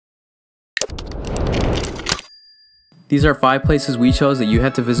These are 5 places we chose that you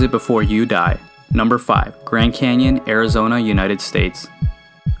have to visit before you die. Number 5. Grand Canyon, Arizona, United States.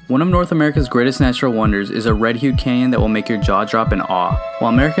 One of North America's greatest natural wonders is a red-hued canyon that will make your jaw drop in awe.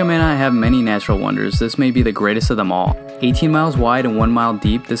 While America may not have many natural wonders, this may be the greatest of them all. 18 miles wide and 1 mile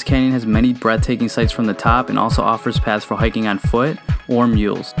deep, this canyon has many breathtaking sights from the top and also offers paths for hiking on foot or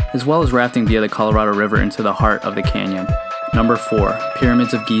mules, as well as rafting via the Colorado River into the heart of the canyon. Number 4.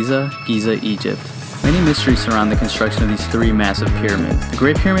 Pyramids of Giza, Giza, Egypt. Many mysteries surround the construction of these 3 massive pyramids. The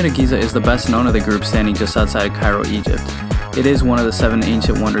Great Pyramid of Giza is the best known of the group, standing just outside of Cairo, Egypt. It is one of the 7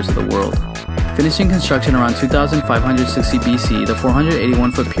 ancient wonders of the world. Finishing construction around 2560 BC, the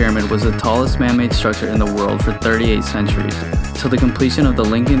 481-foot pyramid was the tallest man-made structure in the world for 38 centuries, till the completion of the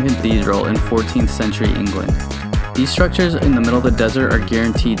Lincoln Cathedral in 14th century England. These structures in the middle of the desert are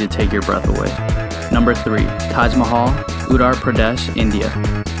guaranteed to take your breath away. Number 3. Taj Mahal, Uttar Pradesh, India.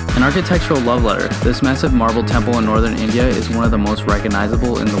 An architectural love letter, this massive marble temple in northern India is one of the most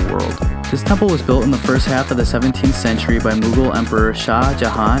recognizable in the world. This temple was built in the first half of the 17th century by Mughal Emperor Shah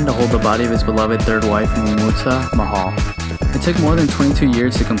Jahan to hold the body of his beloved third wife Mumtaz Mahal. It took more than 22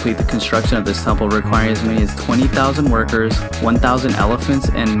 years to complete the construction of this temple, requiring as many as 20,000 workers, 1,000 elephants,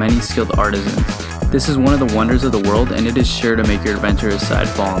 and many skilled artisans. This is one of the wonders of the world, and it is sure to make your adventurous side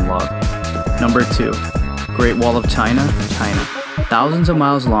fall in love. Number 2. Great Wall of China, China. Thousands of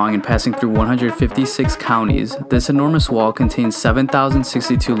miles long and passing through 156 counties, this enormous wall contains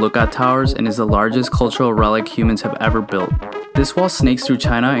 7,062 lookout towers and is the largest cultural relic humans have ever built. This wall snakes through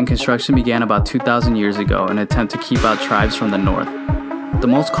China, and construction began about 2,000 years ago in an attempt to keep out tribes from the north. The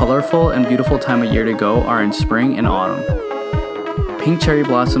most colorful and beautiful time of year to go are in spring and autumn. Pink cherry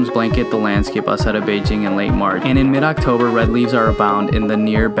blossoms blanket the landscape outside of Beijing in late March, and in mid-October red leaves are abound in the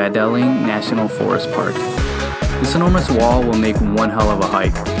near Badaling National Forest Park. This enormous wall will make one hell of a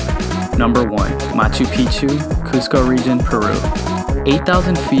hike. Number 1. Machu Picchu, Cusco region, Peru.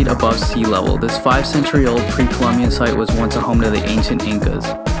 8,000 feet above sea level, this 5-century-old pre-Columbian site was once a home to the ancient Incas.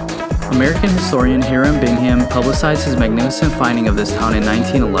 American historian Hiram Bingham publicized his magnificent finding of this town in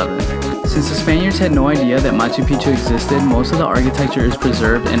 1911. Since the Spaniards had no idea that Machu Picchu existed, most of the architecture is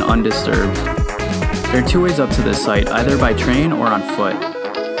preserved and undisturbed. There are 2 ways up to this site, either by train or on foot.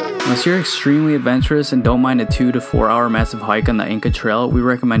 Unless you're extremely adventurous and don't mind a 2 to 4 hour massive hike on the Inca Trail, we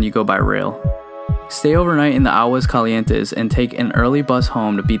recommend you go by rail. Stay overnight in the Aguas Calientes and take an early bus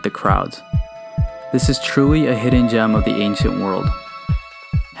home to beat the crowds. This is truly a hidden gem of the ancient world.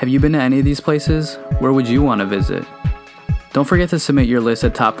 Have you been to any of these places? Where would you want to visit? Don't forget to submit your list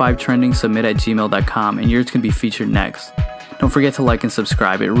at top5trendingsubmit@gmail.com and yours can be featured next. Don't forget to like and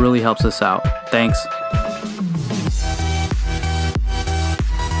subscribe, it really helps us out. Thanks.